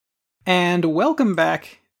And welcome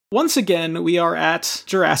back. Once again, we are at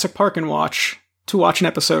Jurassic Park and Watch to watch an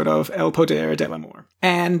episode of El Poder del Amor.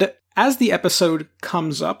 And as the episode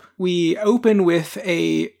comes up, we open with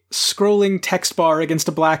a scrolling text bar against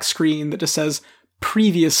a black screen that just says,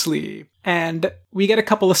 previously. And we get a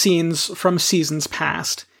couple of scenes from seasons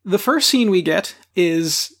past. The first scene we get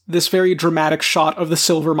is this very dramatic shot of the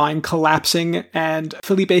silver mine collapsing, and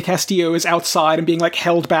Felipe Castillo is outside and being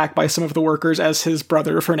held back by some of the workers as his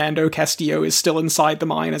brother Fernando Castillo is still inside the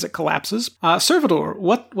mine as it collapses. Servidor,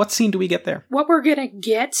 what scene do we get there? What we're gonna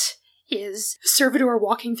get is Servidor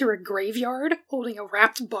walking through a graveyard holding a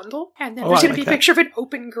wrapped bundle, and then there's going to be a picture of an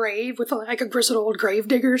open grave with a grizzled old grave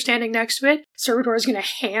digger standing next to it. Servidor is going to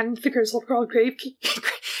hand the grizzled old grave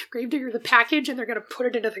digger the package, and they're going to put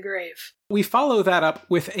it into the grave. We follow that up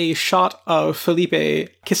with a shot of Felipe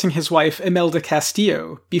kissing his wife, Imelda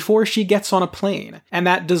Castillo, before she gets on a plane, and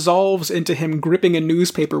that dissolves into him gripping a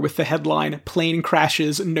newspaper with the headline, "Plane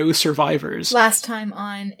Crashes, No Survivors." Last time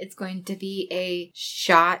on, it's going to be a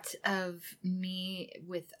shot of me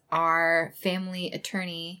with our family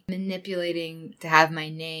attorney manipulating to have my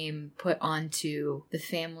name put onto the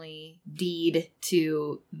family deed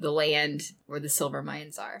to the land where the silver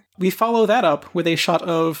mines are. We follow that up with a shot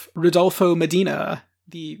of Rodolfo Medina,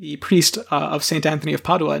 the priest of St. Anthony of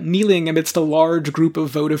Padua, kneeling amidst a large group of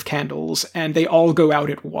votive candles, and they all go out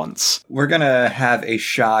at once. We're gonna have a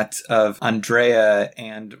shot of Andrea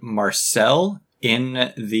and Marcel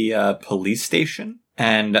in the police station.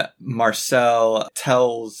 And Marcel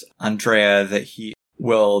tells Andrea that he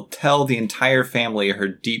will tell the entire family her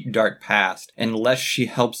deep, dark past unless she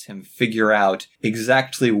helps him figure out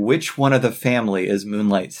exactly which one of the family is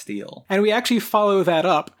Moonlight Steel. And we actually follow that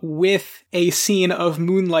up with a scene of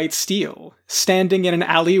Moonlight Steel standing in an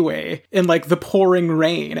alleyway in the pouring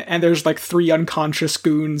rain, and there's 3 unconscious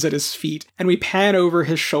goons at his feet, and we pan over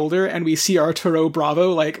his shoulder and we see Arturo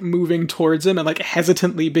Bravo moving towards him and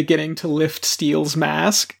hesitantly beginning to lift Steele's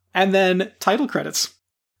mask. And then title credits.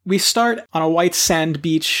 We start on a white sand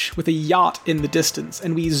beach with a yacht in the distance,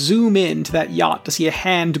 and we zoom in to that yacht to see a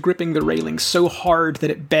hand gripping the railing so hard that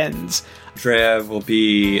it bends. Andrea will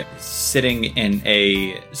be sitting in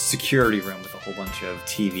a security room with a whole bunch of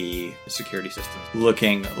TV security systems,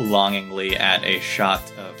 looking longingly at a shot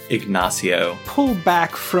of Ignacio. Pull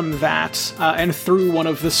back from that and through one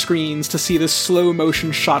of the screens to see this slow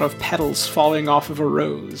motion shot of petals falling off of a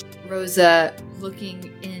rose. Rosa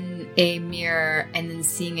looking in a mirror and then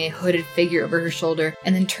seeing a hooded figure over her shoulder,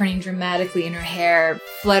 and then turning dramatically, and her hair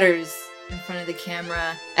flutters in front of the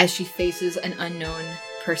camera as she faces an unknown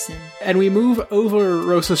person. And we move over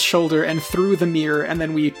Rosa's shoulder and through the mirror, and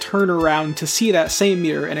then we turn around to see that same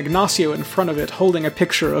mirror and Ignacio in front of it holding a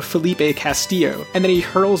picture of Felipe Castillo, and then he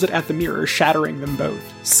hurls it at the mirror, shattering them both.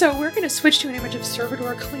 So we're going to switch to an image of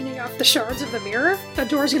Servidor cleaning off the shards of the mirror. The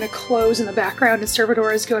door's going to close in the background, and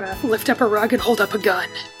Servidor is going to lift up a rug and hold up a gun.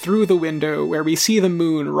 Through the window, where we see the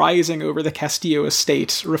moon rising over the Castillo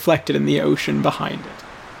estate, reflected in the ocean behind it.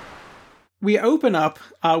 We open up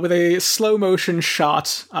with a slow-motion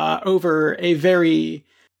shot over a very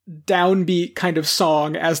downbeat kind of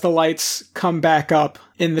song as the lights come back up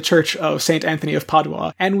in the church of St. Anthony of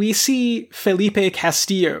Padua, and we see Felipe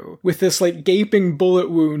Castillo with this gaping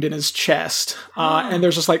bullet wound in his chest, and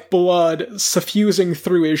there's just blood suffusing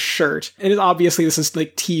through his shirt, and obviously this is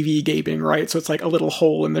TV gaping, right? So it's a little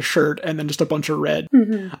hole in the shirt and then just a bunch of red.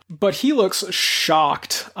 Mm-hmm. But he looks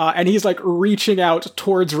shocked, and he's reaching out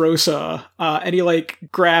towards Rosa, and he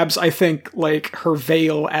grabs, I think, her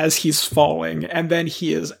veil as he's falling, and then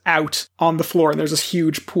he is out on the floor, and there's this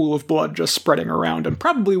huge pool of blood just spreading around him.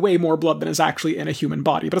 Probably way more blood than is actually in a human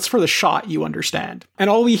body, but it's for the shot, you understand. And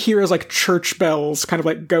all we hear is church bells kind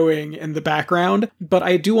of going in the background, but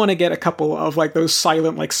I do want to get a couple of those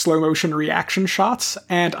silent slow motion reaction shots,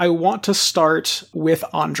 and I want to start with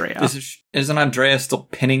Andrea. Isn't Andrea still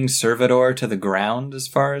pinning Servidor to the ground, as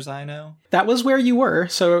far as I know? That was where you were,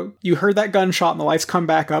 so you heard that gunshot and the lights come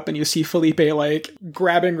back up and you see Felipe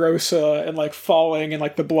grabbing Rosa and falling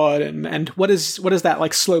and the blood, and what is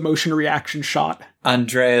that slow motion reaction shot?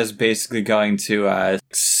 Andrea's basically going to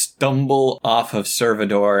stumble off of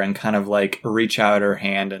Servidor and kind of reach out her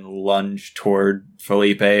hand and lunge toward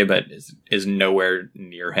Felipe, but is nowhere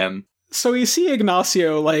near him. So we see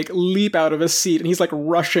Ignacio leap out of his seat, and he's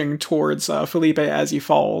rushing towards Felipe as he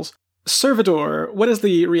falls. Servidor, what is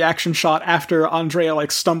the reaction shot after Andrea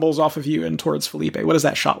stumbles off of you and towards Felipe? What does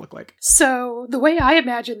that shot look like? So the way I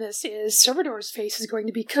imagine this is Servidor's face is going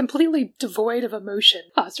to be completely devoid of emotion.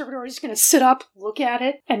 Servidor is going to sit up, look at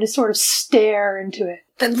it, and just sort of stare into it.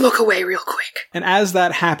 Then look away real quick. And as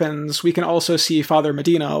that happens, we can also see Father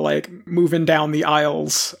Medina, moving down the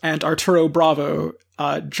aisles, and Arturo Bravo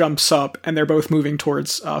jumps up, and they're both moving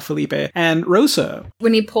towards Felipe. And Rosa.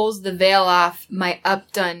 When he pulls the veil off, my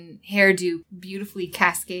updone hairdo beautifully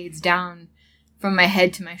cascades down from my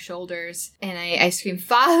head to my shoulders. And I scream,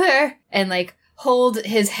 Father! And hold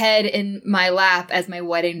his head in my lap as my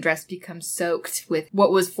wedding dress becomes soaked with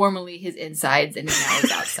what was formerly his insides and now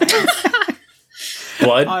his outsides.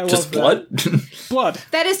 Blood? Just blood? Blood.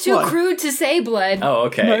 That is too crude to say blood. Oh,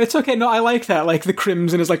 okay. No, it's okay. No, I like that. The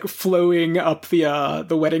crimson is flowing up the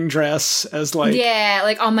wedding dress as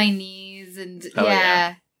Yeah, on my knees and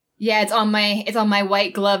yeah. Yeah, it's on my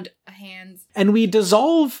white gloved hands. And we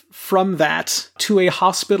dissolve from that to a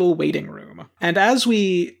hospital waiting room. And as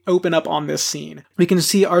we open up on this scene, we can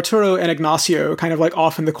see Arturo and Ignacio kind of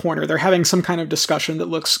off in the corner. They're having some kind of discussion that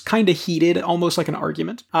looks kind of heated, almost like an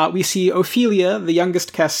argument. We see Ophelia, the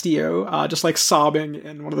youngest Castillo, just sobbing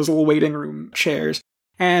in one of those little waiting room chairs.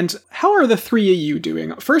 And how are the three of you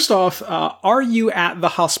doing? First off, are you at the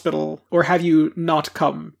hospital or have you not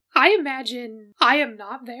come? I imagine I am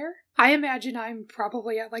not there. I imagine I'm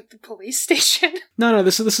probably at the police station. No,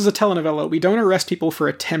 this is a telenovela. We don't arrest people for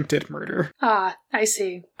attempted murder. Ah, I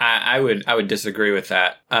see. I would disagree with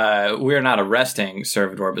that. We're not arresting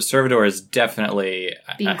Servidor, but Servidor is definitely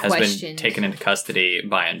has been taken into custody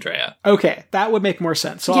by Andrea. Okay, that would make more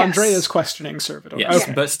sense. So yes. Andrea is questioning Servidor. Yes,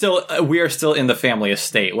 okay. But still, we are still in the family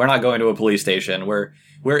estate. We're not going to a police station.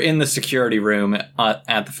 We're in the security room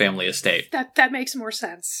at the family estate. That makes more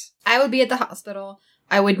sense. I would be at the hospital.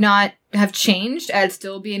 I would not have changed. I'd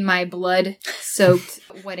still be in my blood-soaked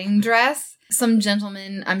wedding dress. Some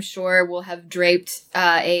gentleman, I'm sure, will have draped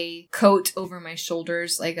a coat over my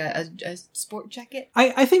shoulders, like a sport jacket.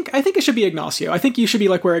 I think it should be Ignacio. I think you should be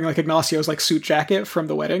wearing Ignacio's suit jacket from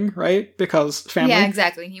the wedding, right? Because family. Yeah,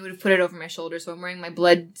 exactly. And he would have put it over my shoulders, so I'm wearing my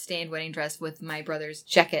blood-stained wedding dress with my brother's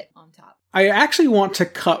jacket on top. I actually want to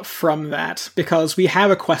cut from that because we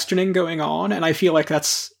have a questioning going on, and I feel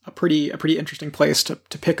that's a pretty interesting place to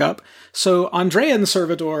pick up. So Andrea and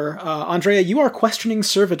Servidor, Andrea, you are questioning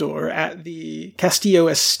Servidor at the Castillo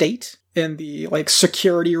estate in the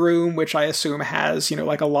security room, which I assume has,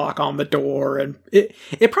 a lock on the door, and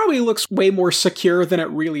it probably looks way more secure than it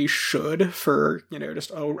really should for,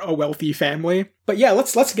 just a wealthy family. But yeah,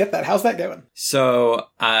 let's get that. How's that going? So,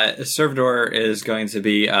 Servidor is going to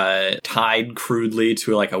be tied crudely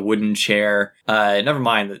to a wooden chair. Never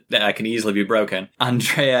mind that can easily be broken.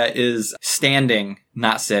 Andrea is standing,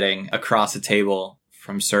 not sitting, across a table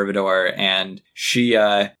from Servidor, and she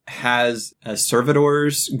has a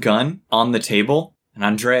Servidor's gun on the table, and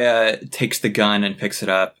Andrea takes the gun and picks it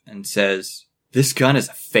up and says, "This gun is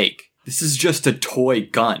a fake. This is just a toy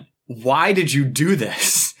gun. Why did you do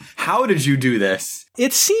this? How did you do this?"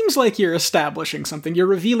 It seems like you're establishing something. You're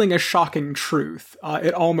revealing a shocking truth.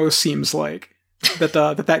 It almost seems like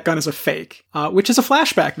that gun is a fake, which is a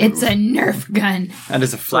flashback move. It's a Nerf gun. That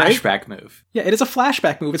is a flashback move. Yeah, it is a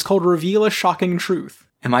flashback move. It's called Reveal a Shocking Truth.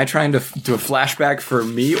 Am I trying to do a flashback for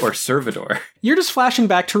me or Servidor? You're just flashing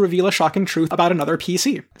back to reveal a shocking truth about another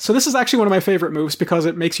PC. So this is actually one of my favorite moves because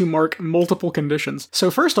it makes you mark multiple conditions.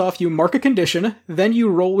 So first off, you mark a condition, then you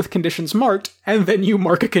roll with conditions marked, and then you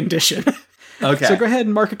mark a condition. Okay. So go ahead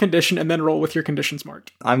and mark a condition and then roll with your conditions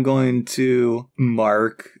marked. I'm going to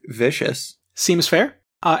mark vicious. Seems fair.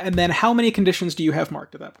 And then how many conditions do you have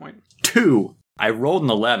marked at that point? 2. I rolled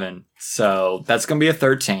an 11, so that's going to be a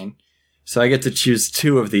 13. So I get to choose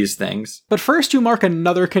 2 of these things. But first you mark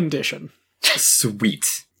another condition.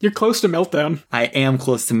 Sweet. You're close to meltdown. I am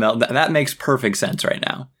close to meltdown. That makes perfect sense right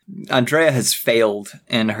now. Andrea has failed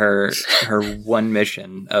in her one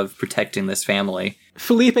mission of protecting this family.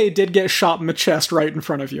 Felipe did get shot in the chest right in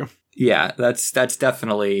front of you. Yeah, that's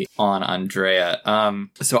definitely on Andrea.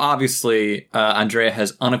 So obviously, Andrea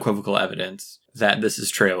has unequivocal evidence that this is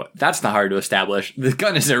true. That's not hard to establish. The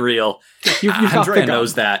gun isn't real. Andrea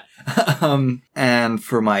knows that. And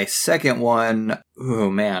for my second one, oh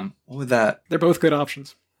man, what would that? They're both good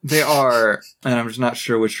options. They are, and I'm just not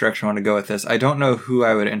sure which direction I want to go with this. I don't know who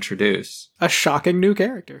I would introduce. A shocking new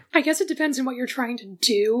character. I guess it depends on what you're trying to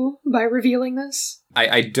do by revealing this.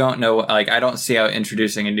 I don't know, I don't see how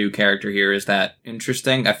introducing a new character here is that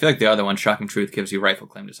interesting. I feel like the other one, Shocking Truth, gives you rightful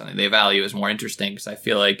claim to something they value is more interesting, because I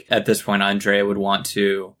feel like at this point Andrea would want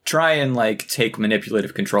to try and, take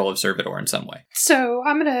manipulative control of Servidor in some way. So,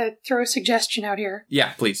 I'm gonna throw a suggestion out here.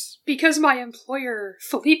 Yeah, please. Because my employer,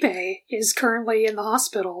 Felipe, is currently in the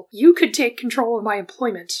hospital, you could take control of my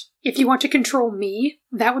employment. If you want to control me,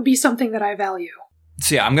 that would be something that I value.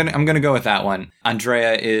 So yeah, I'm gonna go with that one.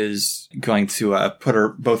 Andrea is going to put her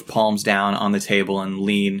both palms down on the table and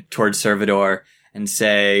lean towards Servidor and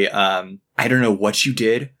say, I don't know what you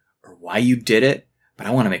did or why you did it, but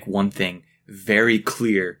I want to make one thing very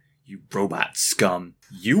clear, you robot scum.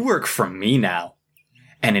 You work for me now.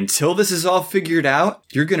 And until this is all figured out,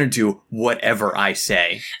 you're gonna do whatever I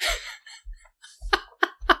say.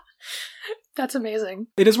 That's amazing.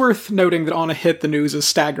 It is worth noting that on a hit, the news is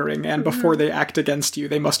staggering, and before they act against you,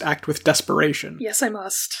 they must act with desperation. Yes, I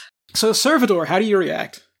must. So, Servidor, how do you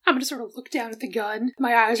react? I'm going to sort of look down at the gun.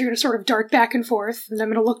 My eyes are going to sort of dart back and forth, and I'm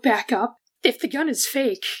going to look back up. If the gun is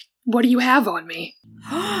fake, what do you have on me?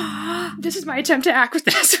 This is my attempt to act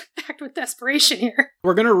with desperation here.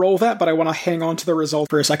 We're going to roll that, but I want to hang on to the result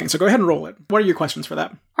for a second, so go ahead and roll it. What are your questions for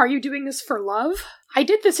that? Are you doing this for love? I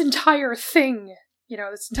did this entire thing.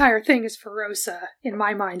 This entire thing is for Rosa, in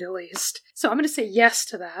my mind at least. So I'm going to say yes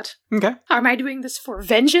to that. Okay. Am I doing this for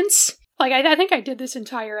vengeance? Like, I think I did this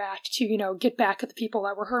entire act to, get back at the people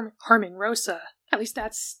that were harming Rosa. At least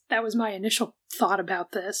that was my initial thought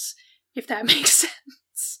about this, if that makes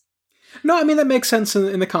sense. No, I mean, that makes sense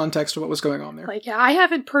in the context of what was going on there. Like, yeah, I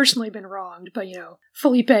haven't personally been wronged, but,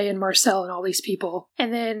 Felipe and Marcel and all these people.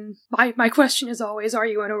 And then my question is always, are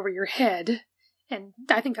you in over your head? And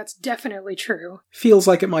I think that's definitely true. Feels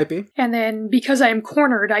like it might be. And then, because I am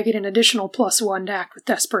cornered, I get an additional +1 to act with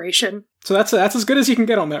desperation. So that's as good as you can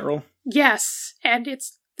get on that roll. Yes, and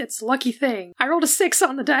it's a lucky thing. I rolled a 6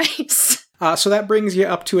 on the dice. So that brings you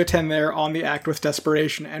up to a 10 there on the act with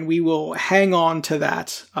desperation, and we will hang on to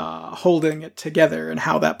that, holding it together and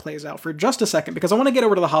how that plays out for just a second, because I want to get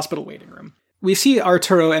over to the hospital waiting room. We see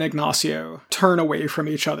Arturo and Ignacio turn away from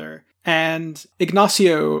each other, and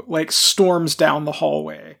Ignacio, storms down the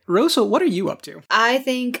hallway. Rosa, what are you up to? I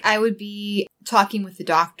think I would be talking with the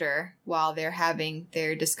doctor while they're having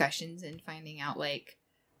their discussions and finding out,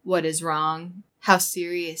 what is wrong, how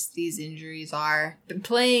serious these injuries are. Been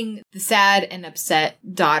playing the sad and upset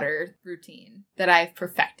daughter routine that I've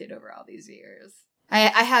perfected over all these years.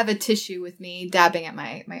 I have a tissue with me, dabbing at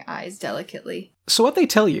my eyes delicately. So what they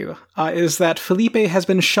tell you is that Felipe has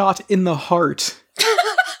been shot in the heart.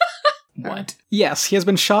 What? Yes, he has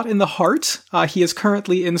been shot in the heart. He is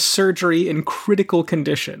currently in surgery in critical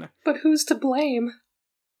condition. But who's to blame?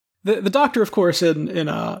 The doctor, of course, in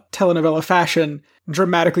a telenovela fashion,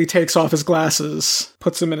 dramatically takes off his glasses,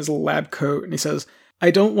 puts them in his lab coat, and he says, I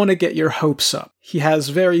don't want to get your hopes up. He has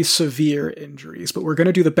very severe injuries, but we're going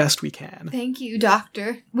to do the best we can. Thank you,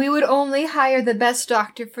 doctor. We would only hire the best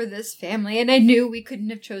doctor for this family, and I knew we couldn't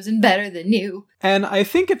have chosen better than you. And I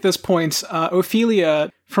think at this point, Ophelia,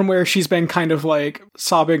 from where she's been kind of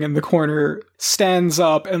sobbing in the corner, stands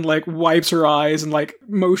up and wipes her eyes and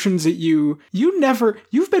motions at you.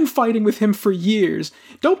 You've been fighting with him for years.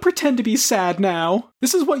 Don't pretend to be sad now.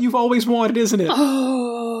 This is what you've always wanted, isn't it?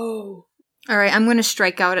 Oh. All right, I'm going to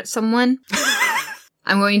strike out at someone.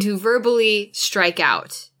 I'm going to verbally strike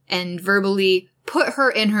out and verbally put her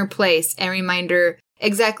in her place and remind her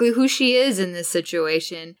exactly who she is in this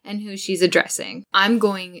situation and who she's addressing. I'm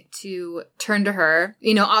going to turn to her,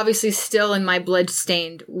 obviously still in my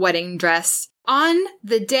blood-stained wedding dress. On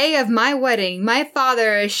the day of my wedding, my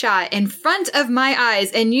father is shot in front of my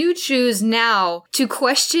eyes, and you choose now to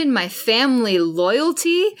question my family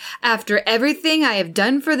loyalty after everything I have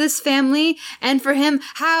done for this family and for him.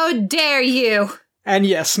 How dare you? And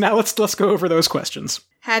yes, now let's go over those questions.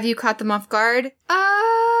 Have you caught them off guard?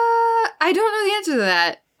 I don't know the answer to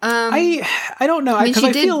that. I don't know, because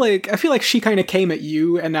I feel like she kind of came at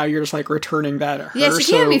you, and now you're just returning that at her. Yeah,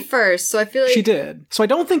 she came at me first, so I feel like she did. So I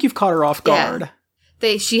don't think you've caught her off guard.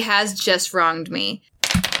 Yeah. She has just wronged me.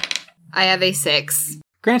 I have a 6.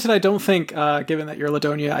 Granted, I don't think, given that you're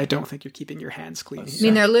Ladonia, I don't think you're keeping your hands clean. I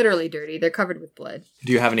mean, they're literally dirty. They're covered with blood.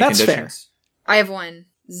 Do you have any That's conditions? Fair. I have 1.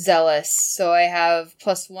 Zealous. So I have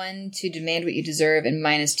 +1 to demand what you deserve and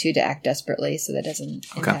 -2 to act desperately, so that doesn't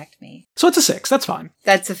impact me. So it's a 6. That's fine.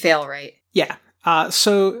 That's a fail, right? Yeah.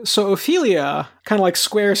 So Ophelia kind of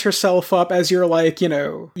squares herself up as you're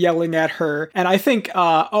yelling at her. And I think,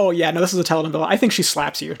 this is a telenovela. I think she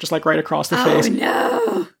slaps you just right across the face. Oh,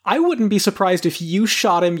 no. I wouldn't be surprised if you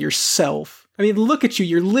shot him yourself. I mean, look at you.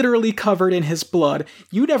 You're literally covered in his blood.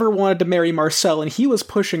 You never wanted to marry Marcel, and he was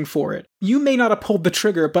pushing for it. You may not have pulled the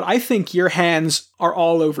trigger, but I think your hands are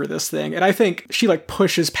all over this thing. And I think she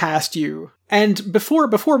pushes past you. And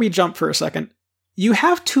before we jump for a second, you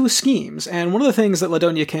have 2 schemes, and one of the things that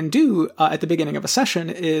Ladonia can do at the beginning of a session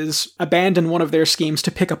is abandon one of their schemes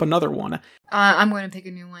to pick up another one. I'm going to pick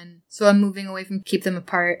a new one. So I'm moving away from keep them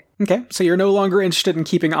apart. Okay, so you're no longer interested in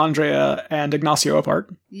keeping Andrea and Ignacio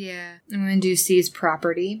apart. Yeah. I'm going to do seize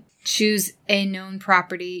property. Choose a known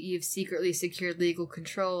property. You've secretly secured legal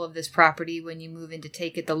control of this property. When you move in to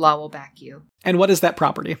take it, the law will back you. And what is that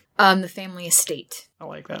property? The family estate. I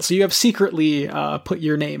like that. So you have secretly put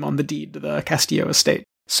your name on the deed to the Castillo estate.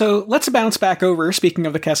 So let's bounce back over, speaking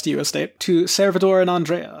of the Castillo estate, to Servidor and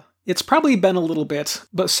Andrea. It's probably been a little bit,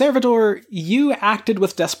 but Servidor, you acted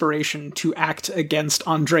with desperation to act against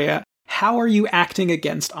Andrea. How are you acting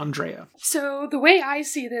against Andrea? So the way I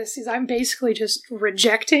see this is I'm basically just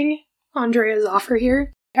rejecting Andrea's offer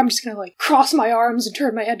here. I'm just gonna cross my arms and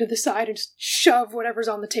turn my head to the side and just shove whatever's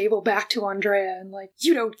on the table back to Andrea and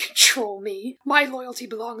you don't control me. My loyalty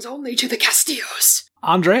belongs only to the Castillos.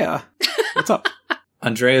 Andrea, what's up?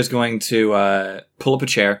 Andrea is going to pull up a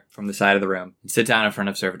chair from the side of the room and sit down in front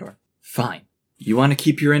of Servidor. Fine. You want to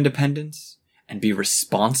keep your independence and be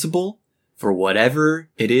responsible for whatever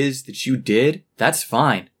it is that you did? That's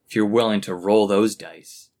fine if you're willing to roll those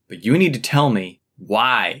dice. But you need to tell me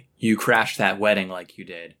why you crashed that wedding like you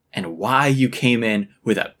did and why you came in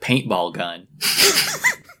with a paintball gun.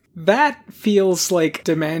 That feels like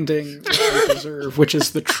demanding what you deserve, which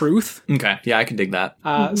is the truth. Okay, yeah, I can dig that.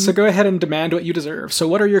 So go ahead and demand what you deserve. So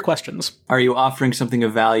what are your questions? Are you offering something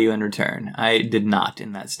of value in return? I did not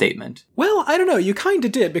in that statement. Well, I don't know. You kind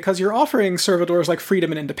of did, because you're offering servitors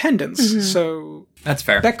freedom and independence. So that's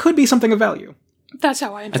fair. That could be something of value. That's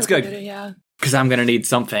how I interpreted good. it, yeah. Because I'm going to need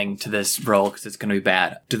something to this role, because it's going to be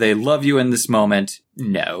bad. Do they love you in this moment?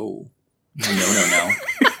 No. No.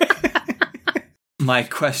 My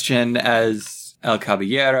question as El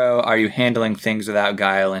Caballero, are you handling things without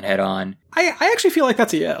guile and head on? I actually feel like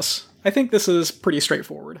that's a yes. I think this is pretty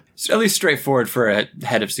straightforward. It's at least straightforward for a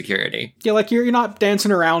head of security. Yeah, you're not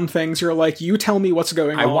dancing around things. You're you tell me what's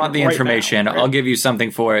going on. I want the information. Now, right? I'll give you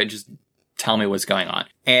something for it. Just tell me what's going on.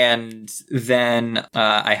 And then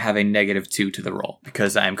I have a -2 to the roll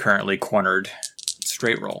because I'm currently cornered.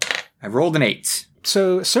 Straight roll. I rolled an 8.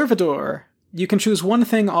 So, Servidor, you can choose one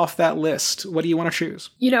thing off that list. What do you want to choose?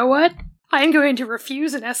 You know what? I'm going to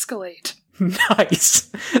refuse and escalate.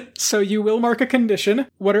 Nice. So you will mark a condition.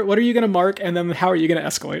 What are you going to mark, and then how are you going to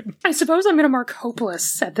escalate? I suppose I'm going to mark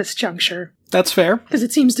hopeless at this juncture. That's fair. Because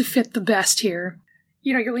it seems to fit the best here.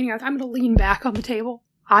 You're leaning out. I'm going to lean back on the table.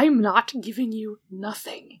 I'm not giving you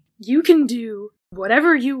nothing. You can do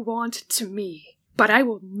whatever you want to me, but I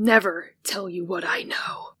will never tell you what I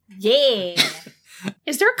know. Yeah.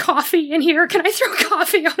 Is there coffee in here? Can I throw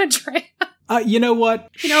coffee on Andrea? You know what?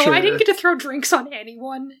 Sure. I didn't get to throw drinks on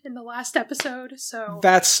anyone in the last episode, so...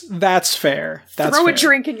 That's fair. Throw a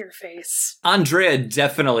drink in your face. Andrea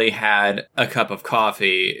definitely had a cup of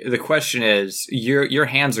coffee. The question is, your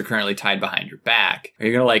hands are currently tied behind your back. Are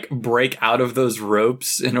you gonna, break out of those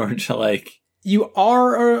ropes in order to, You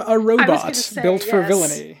are a robot built for yes.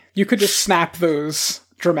 villainy. You could just snap those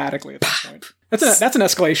dramatically at that point. That's an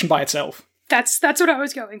escalation by itself. That's what I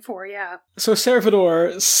was going for, yeah. So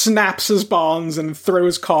Servidor snaps his bonds and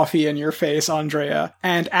throws coffee in your face, Andrea.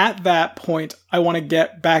 And at that point, I want to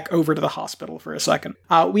get back over to the hospital for a second.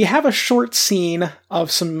 We have a short scene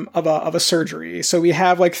of a surgery. So we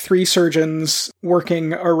have 3 surgeons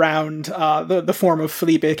working around the form of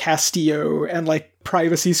Felipe Castillo and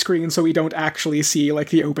privacy screen, so we don't actually see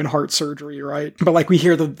the open heart surgery, right? But we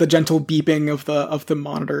hear the gentle beeping of the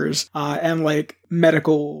monitors and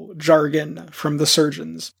medical jargon from the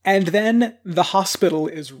surgeons. And then the hospital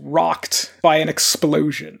is rocked by an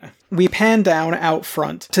explosion. We pan down out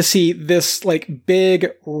front to see this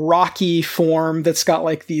big rocky form that's got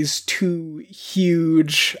these 2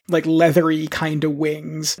 huge leathery kind of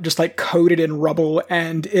wings just coated in rubble,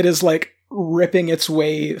 and it is ripping its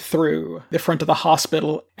way through the front of the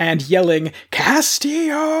hospital and yelling,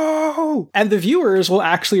 "Castillo!" And the viewers will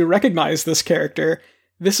actually recognize this character.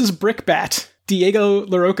 This is Brickbat, Diego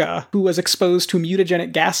LaRocca, who was exposed to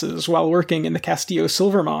mutagenic gases while working in the Castillo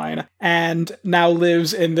silver mine, and now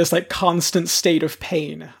lives in this constant state of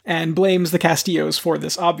pain, and blames the Castillos for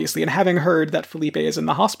this, obviously, and having heard that Felipe is in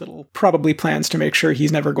the hospital, probably plans to make sure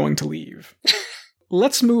he's never going to leave.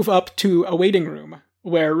 Let's move up to a waiting room,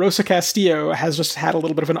 where Rosa Castillo has just had a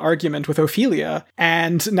little bit of an argument with Ophelia,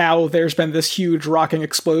 and now there's been this huge rocking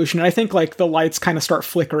explosion, and I think, the lights kind of start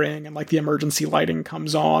flickering, and, the emergency lighting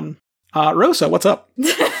comes on. Rosa, what's up?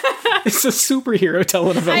 It's a superhero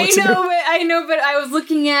telenovela. I know, but I was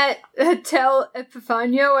looking at Tel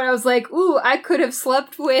Epifanio, and I was like, ooh, I could have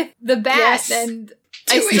slept with the bat, yes. And...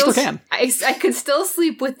 You still can. I could still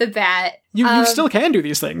sleep with the bat. You still can do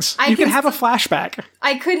these things. You can have a flashback.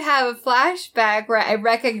 I could have a flashback where I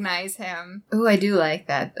recognize him. Ooh, I do like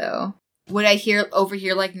that, though. would I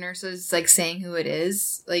overhear like nurses like saying who it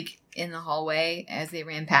is, like in the hallway as they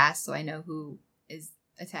ran past, so I know who is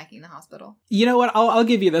attacking the hospital? You know what? I'll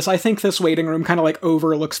give you this. I think this waiting room kind of like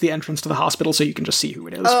overlooks the entrance to the hospital, so you can just see who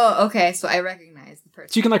it is. Oh, okay. So I recognize the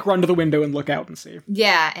person. So you can like run to the window and look out and see.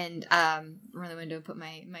 Yeah, and run the window and put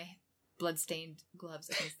my blood-stained gloves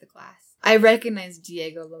against the glass. I recognize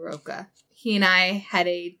Diego LaRocca. He and I had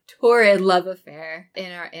a torrid love affair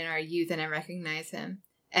in our youth, and I recognize him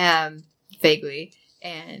vaguely,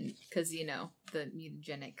 and because the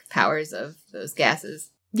mutagenic powers of those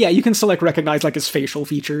gases. Yeah, you can still like recognize like his facial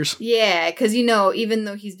features. Yeah, because even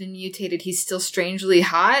though he's been mutated, he's still strangely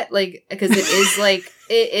hot. Like, because it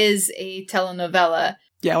is a telenovela.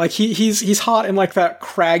 Yeah, like he's hot in like that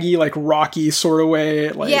craggy, like rocky sort of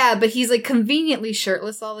way. Like, yeah, but he's like conveniently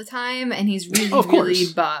shirtless all the time, and he's really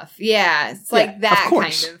really buff. Yeah, it's like that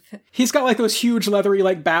kind of. He's got like those huge leathery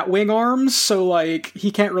like bat wing arms, so like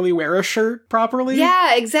he can't really wear a shirt properly.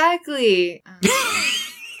 Yeah, exactly.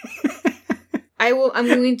 I'm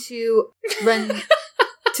going to run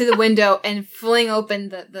to the window and fling open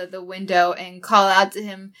the window and call out to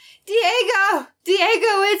him, Diego,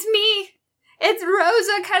 it's me. It's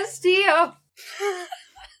Rosa Castillo.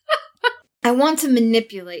 I want to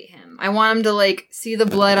manipulate him. I want him to, like, see the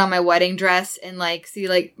blood on my wedding dress and, like, see,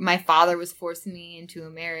 like, my father was forcing me into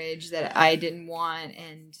a marriage that I didn't want,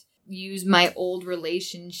 and use my old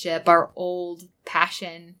relationship, our old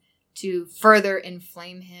passion, to further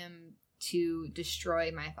inflame him to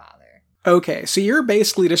destroy my father. Okay, so you're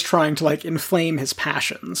basically just trying to, like, inflame his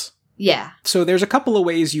passions. Yeah. So there's a couple of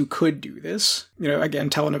ways you could do this. Again,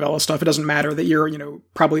 telenovela stuff. It doesn't matter that you're,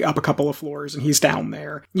 probably up a couple of floors and he's down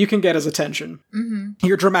there. You can get his attention. Mm-hmm.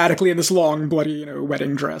 You're dramatically in this long, bloody,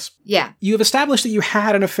 wedding dress. Yeah. You have established that you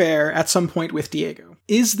had an affair at some point with Diego.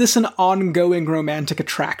 Is this an ongoing romantic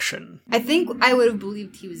attraction? I think I would have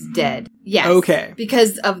believed he was dead. Yes. Okay.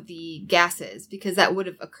 Because of the gases. Because that would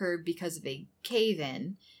have occurred because of a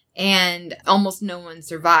cave-in. And almost no one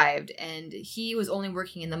survived. And he was only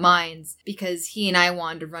working in the mines because he and I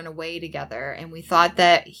wanted to run away together. And we thought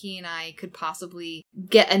that he and I could possibly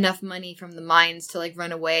get enough money from the mines to like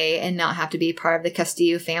run away and not have to be part of the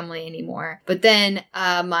Castillo family anymore. But then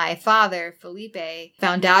my father, Felipe,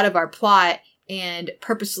 found out of our plot and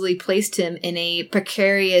purposely placed him in a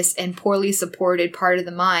precarious and poorly supported part of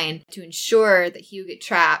the mine to ensure that he would get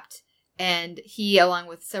trapped. And he, along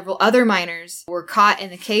with several other miners, were caught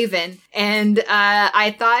in the cave-in. And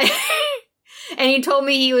I thought... and he told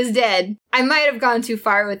me he was dead. I might have gone too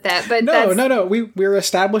far with that, but No. We're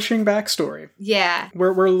establishing backstory. Yeah.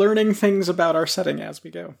 We're learning things about our setting as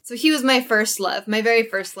we go. So he was my first love. My very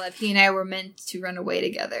first love. He and I were meant to run away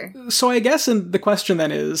together. So I guess the question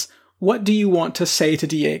then is... what do you want to say to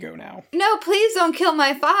Diego now? No, please don't kill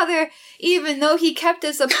my father, even though he kept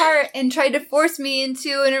us apart and tried to force me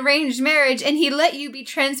into an arranged marriage, and he let you be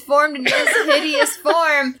transformed into this hideous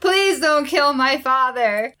form. Please don't kill my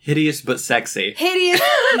father. Hideous but sexy. Hideous,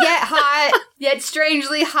 yet hot, yet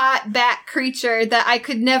strangely hot bat creature that I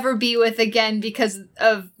could never be with again because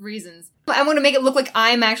of reasons. I want to make it look like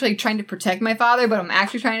I'm actually trying to protect my father, but what I'm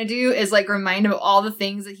actually trying to do is, like, remind him of all the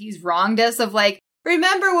things that he's wronged us of, like,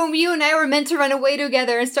 remember when you and I were meant to run away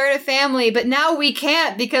together and start a family, but now we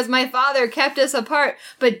can't because my father kept us apart.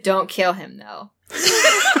 But don't kill him, though.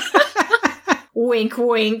 Wink,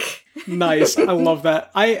 wink. Nice. I love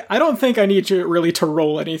that. I don't think I need you really to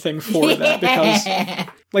roll anything for that because,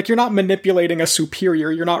 like, you're not manipulating a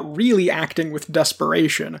superior. You're not really acting with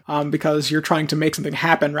desperation because you're trying to make something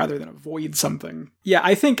happen rather than avoid something. Yeah,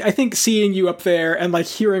 I think seeing you up there and, like,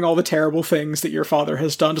 hearing all the terrible things that your father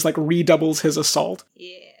has done just, like, redoubles his assault.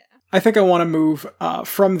 Yeah. I think I want to move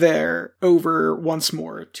from there over once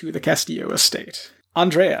more to the Castillo estate.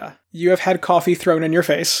 Andrea, you have had coffee thrown in your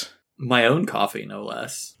face. My own coffee, no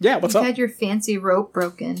less. Yeah, what's up? You had your fancy rope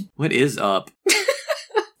broken. What is up?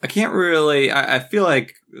 I can't really... I feel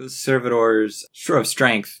like Servidor's show of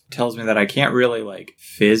strength tells me that I can't really, like,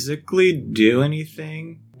 physically do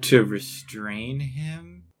anything to restrain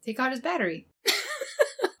him. Take out his battery.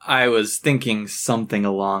 I was thinking something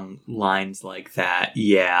along lines like that,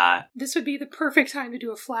 yeah. This would be the perfect time to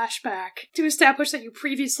do a flashback to establish that you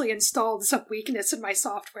previously installed some weakness in my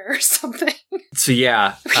software or something. So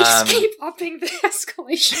yeah. We just keep upping the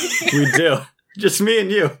escalation. We do. Just me and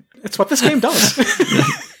you. It's what this game does.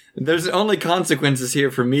 There's only consequences here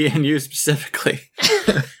for me and you specifically.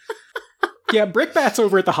 Yeah, Brickbat's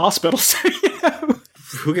over at the hospital, so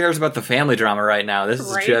Who cares about the family drama right now? This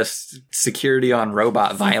is just security on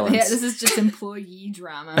robot violence. Yeah, this is just employee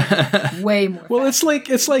drama. Way more. Well, it's like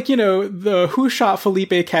the Who Shot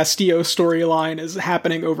Felipe Castillo storyline is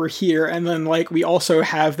happening over here, and then we also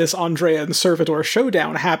have this Andrea and Servidor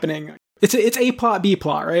showdown happening. It's A plot, B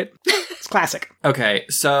plot, right? It's classic. Okay,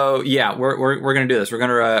 so yeah, we're gonna do this. We're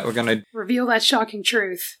gonna reveal that shocking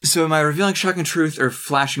truth. So am I revealing shocking truth or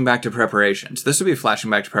flashing back to preparations? This would be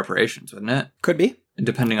flashing back to preparations, wouldn't it? Could be.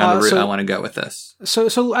 Depending on the route I want to go with this.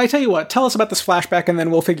 So I tell you what, tell us about this flashback, and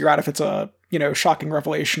then we'll figure out if it's a shocking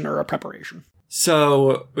revelation or a preparation.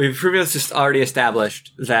 So we've previously just already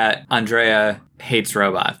established that Andrea hates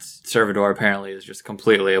robots. Servidor apparently is just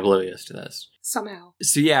completely oblivious to this. Somehow.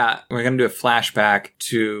 So yeah, we're going to do a flashback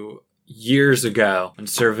to years ago when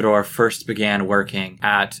Servidor first began working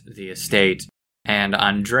at the estate. And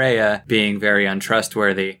Andrea, being very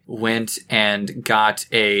untrustworthy, went and got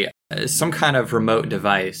some kind of remote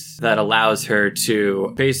device that allows her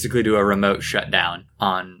to basically do a remote shutdown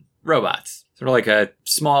on robots. Sort of like a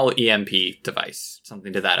small EMP device,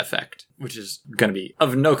 something to that effect, which is going to be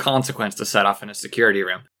of no consequence to set off in a security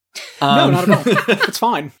room. No, not at all. It's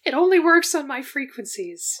fine. It only works on my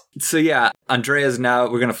frequencies. So yeah, Andrea's now,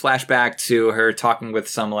 we're going to flash back to her talking with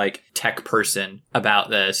some tech person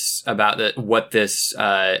about what this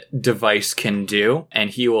device can do. And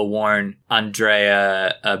he will warn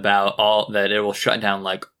Andrea about that it will shut down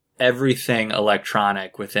everything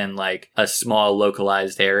electronic within a small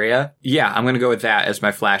localized area. Yeah, I'm going to go with that as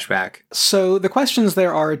my flashback. So the questions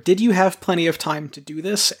there are, did you have plenty of time to do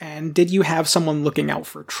this? And did you have someone looking out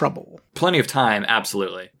for trouble? Plenty of time,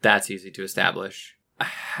 absolutely. That's easy to establish.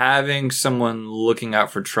 Having someone looking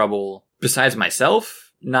out for trouble besides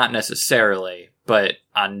myself? Not necessarily. But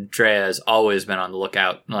Andrea has always been on the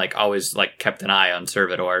lookout, always kept an eye on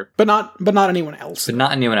Servidor. But not anyone else. But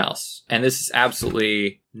not anyone else. And this is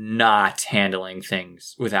absolutely not handling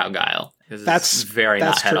things without guile. That's very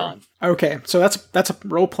not head on. Okay, so that's a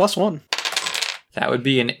roll +1. That would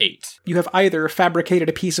be an 8. You have either fabricated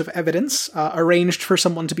a piece of evidence, arranged for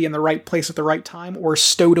someone to be in the right place at the right time, or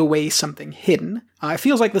stowed away something hidden. It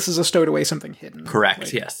feels like this is a stowed away something hidden.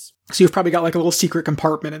 Correct, yes. So you've probably got a little secret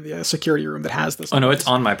compartment in the security room that has this. Oh no, it's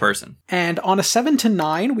on my person. And on a 7 to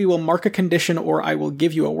 9, we will mark a condition, or I will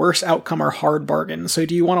give you a worse outcome or hard bargain. So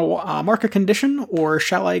do you want to mark a condition, or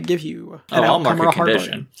shall I give you an outcome or a hard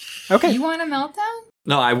bargain? Okay. You want a meltdown?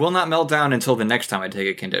 No, I will not melt down until the next time I take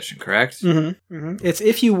a condition, correct? Mm-hmm. Mm-hmm. It's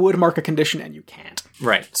if you would mark a condition and you can't.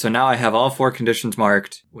 Right. So now I have all 4 conditions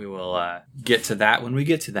marked. We will get to that when we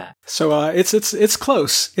get to that. So it's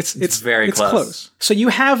close. It's very close. So you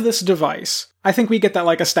have this device. I think we get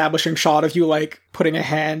that establishing shot of you putting a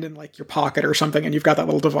hand in your pocket or something, and you've got that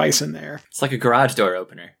little device in there. It's like a garage door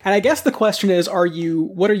opener. And I guess the question is,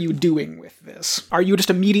 what are you doing with this? Are you just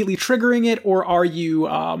immediately triggering it, or are you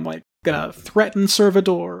gonna threaten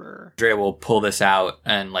Servidor? Andrea will pull this out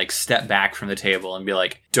and step back from the table and be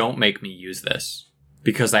like, "Don't make me use this,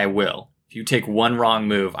 because I will. If you take one wrong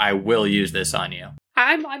move, I will use this on you."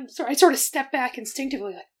 I'm sorry. I sort of step back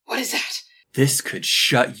instinctively, what is that? This could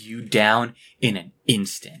shut you down in an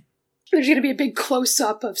instant. There's going to be a big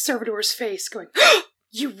close-up of Servidor's face going,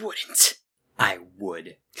 "You wouldn't." I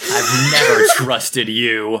would. I've never trusted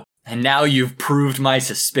you. And now you've proved my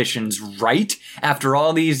suspicions right after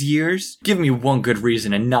all these years? Give me one good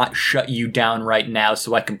reason to not shut you down right now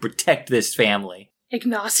so I can protect this family.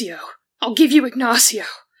 Ignacio. I'll give you Ignacio.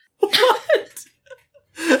 What?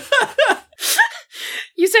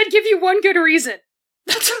 You said give you one good reason.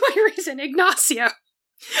 That's my reason, Ignacio.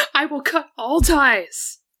 I will cut all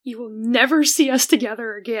ties. You will never see us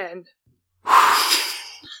together again.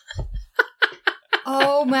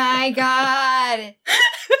 Oh my god.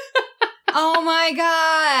 Oh my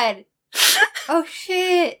god. Oh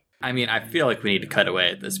shit. I mean, I feel like we need to cut away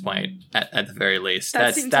at this point, at the very least.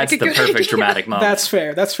 That that's the perfect idea. Dramatic moment. That's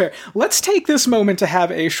fair. Let's take this moment to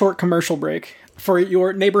have a short commercial break for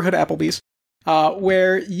your neighborhood Applebee's,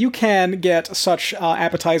 where you can get such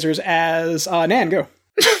appetizers as Nan, go.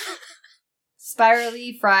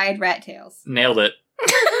 Spirally fried rat tails. Nailed it.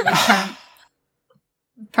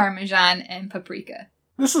 Parmesan and paprika.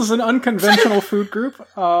 This is an unconventional food group.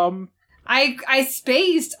 I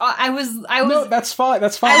spaced. I was. No, that's fine.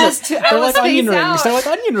 That's fine. I was They're like onion rings. out. They're like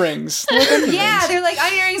onion rings. Yeah, they're like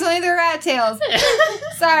onion rings, only they're rat tails.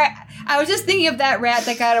 Sorry, I was just thinking of that rat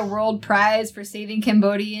that got a world prize for saving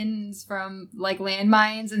Cambodians from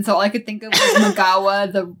landmines, and so all I could think of was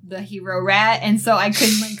Magawa, the hero rat, and so I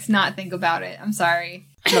couldn't not think about it. I'm sorry.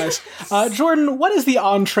 Nice, Jordan. What is the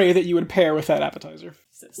entree that you would pair with that appetizer?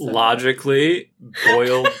 Logically,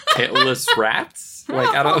 boiled tailless rats?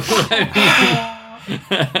 I don't...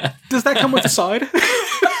 Does that come with a side?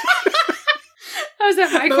 Oh, is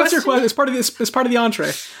that my No, that's question? your question. It's part of the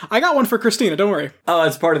entree. I got one for Christina. Don't worry. Oh,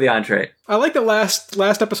 it's part of the entree. I like that last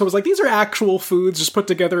episode was like, these are actual foods just put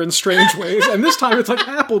together in strange ways, and this time it's like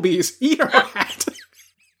Applebee's. Eat a rat.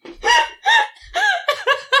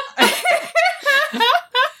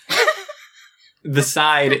 The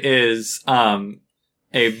side is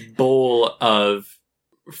a bowl of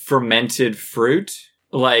fermented fruit.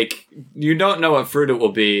 Like, you don't know what fruit it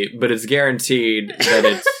will be, but it's guaranteed that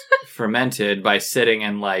it's fermented by sitting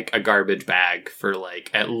in, like, a garbage bag for, like,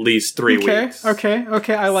 at least 3 weeks. Okay.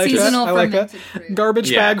 I like Seasonal that. I like that. fermented fruit.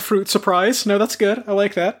 Garbage bag fruit surprise. No, that's good. I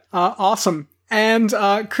like that. Awesome. And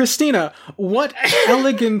Christina, what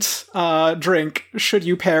elegant drink should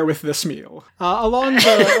you pair with this meal? Along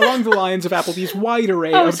the lines of Applebee's wide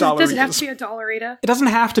array of Dollaritas. Does it have to be a Dollarita? It doesn't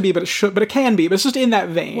have to be, but it should. But it can be. But it's just in that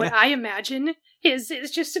vein. What I imagine is it's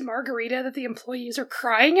just a margarita that the employees are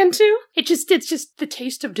crying into. It's just the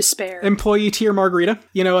taste of despair. Employee tier margarita.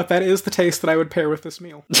 You know what? That is the taste that I would pair with this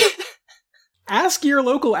meal. Ask your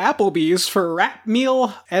local Applebee's for wrap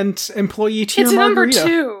meal and employee tier it's margarita.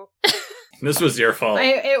 number 2. This was your fault.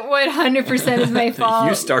 It 100% is my fault.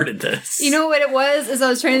 You started this. You know what it was? Is I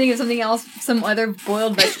was trying to think of something else, some other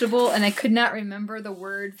boiled vegetable, and I could not remember the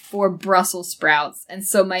word for Brussels sprouts. And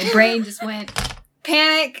so my brain just went,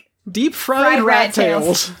 panic. Deep fried rat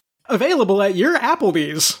tails. Available at your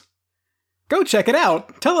Applebee's. Go check it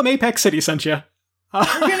out. Tell them Apex City sent you.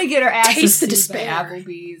 We're going to get our asses Taste the sued despair. by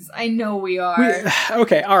Applebee's. I know we are.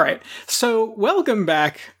 Okay, alright. So, welcome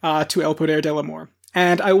back to El Poder del Amor.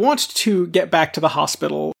 And I want to get back to the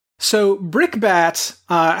hospital. So, Brickbat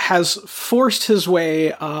has forced his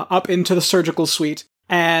way up into the surgical suite,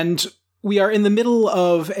 and we are in the middle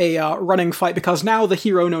of a running fight because now the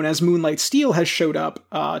hero known as Moonlight Steel has showed up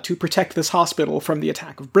to protect this hospital from the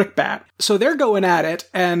attack of Brickbat. So they're going at it,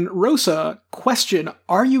 and Rosa, question,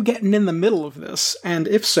 are you getting in the middle of this? And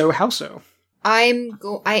if so, how so? I'm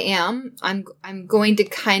going to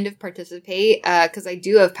kind of participate, because I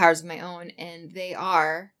do have powers of my own, and they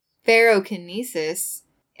are Ferrokinesis.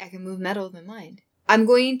 I can move metal with my mind. I'm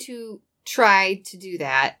going to try to do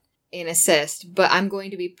that and assist, but I'm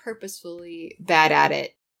going to be purposefully bad at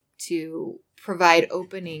it to provide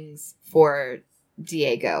openings for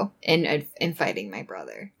Diego in fighting my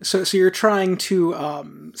brother. So you're trying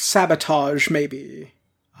to sabotage, maybe,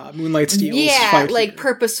 Moonlight Steel's fight like here.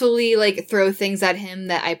 purposefully like throw things at him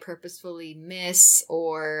that I purposefully miss,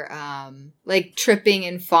 or like tripping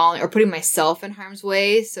and falling or putting myself in harm's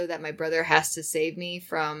way so that my brother has to save me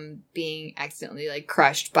from being accidentally like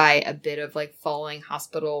crushed by a bit of like falling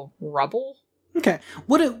hospital rubble. Okay.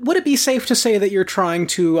 Would it be safe to say that you're trying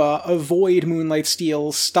to avoid Moonlight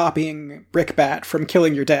Steel stopping Brickbat from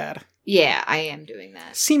killing your dad? Yeah, I am doing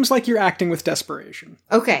that. Seems like you're acting with desperation.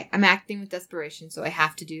 Okay, I'm acting with desperation, so I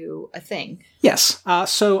have to do a thing. Yes.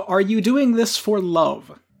 So are you doing this for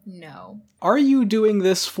love? No. Are you doing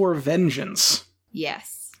this for vengeance?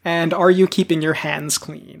 Yes. And are you keeping your hands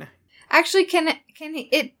clean? Actually, can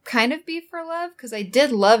it kind of be for love? Because I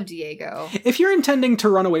did love Diego. If you're intending to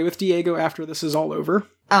run away with Diego after this is all over...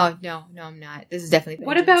 Oh, no, I'm not. This is definitely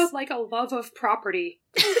What vengeance. about, like, a love of property?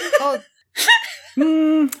 Oh,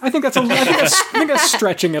 I think that's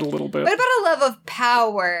stretching it a little bit. what about a love of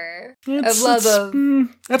power? That's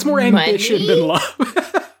more money? ambition than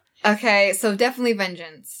love. Okay, so definitely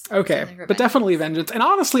vengeance. Okay, but definitely vengeance. And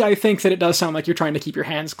honestly, I think that it does sound like you're trying to keep your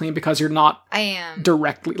hands clean because you're not I am.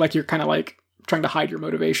 directly, like you're kind of like trying to hide your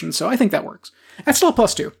motivation. So I think that works. That's still a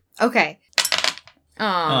 +2. Okay.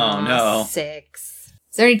 Oh, no. 6.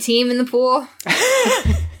 Is there any team in the pool?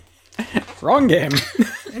 Wrong game.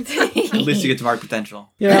 At least you get to mark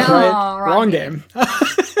potential. Yeah, No, right. wrong Wrong game.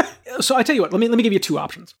 So I tell you what, let me give you 2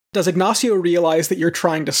 options. Does Ignacio realize that you're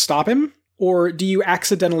trying to stop him? Or do you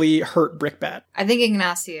accidentally hurt Brickbat? I think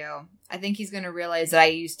Ignacio. I think he's going to realize that I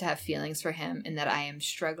used to have feelings for him and that I am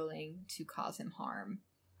struggling to cause him harm.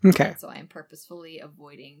 Okay. So I am purposefully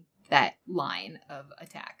avoiding that line of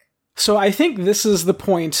attack. So I think this is the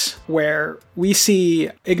point where we see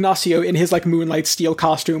Ignacio in his like Moonlight Steel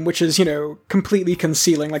costume, which is, completely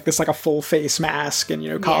concealing like this like a full face mask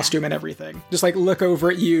and, costume and everything. Just like look over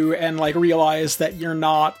at you and like realize that you're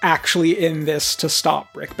not actually in this to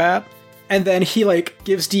stop Brickbat. And then he, like,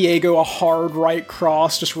 gives Diego a hard right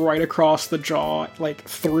cross, just right across the jaw, like,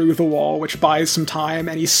 through the wall, which buys some time,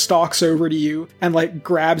 and he stalks over to you and, like,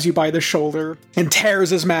 grabs you by the shoulder and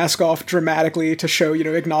tears his mask off dramatically to show,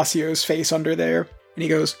 Ignacio's face under there. And he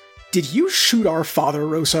goes, "Did you shoot our father,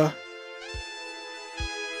 Rosa?"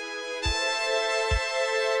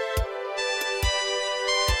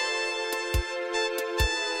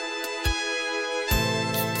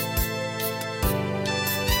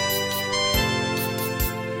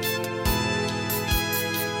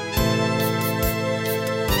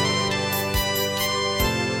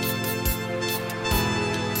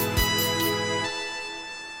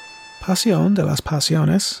 Pasión de las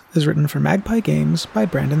Pasiones is written for Magpie Games by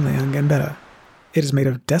Brandon Leon Gambetta. It is made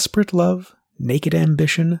of desperate love, naked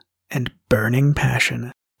ambition, and burning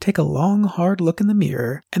passion. Take a long, hard look in the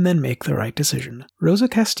mirror and then make the right decision. Rosa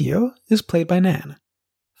Castillo is played by Nan.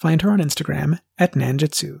 Find her on Instagram at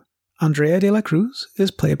Nanjitsu. Andrea de la Cruz is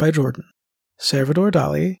played by Jordan. Salvador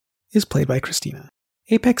Dali is played by Christina.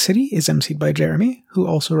 Apex City is emceed by Jeremy, who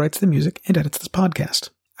also writes the music and edits this podcast.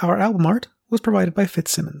 Our album art was provided by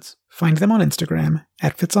Fitzsimmons. Find them on Instagram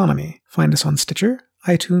at Fitzonomy. Find us on Stitcher,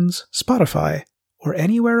 iTunes, Spotify, or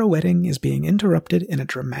anywhere a wedding is being interrupted in a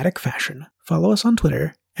dramatic fashion. Follow us on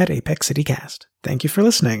Twitter at Apex City Cast. Thank you for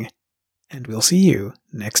listening, and we'll see you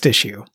next issue.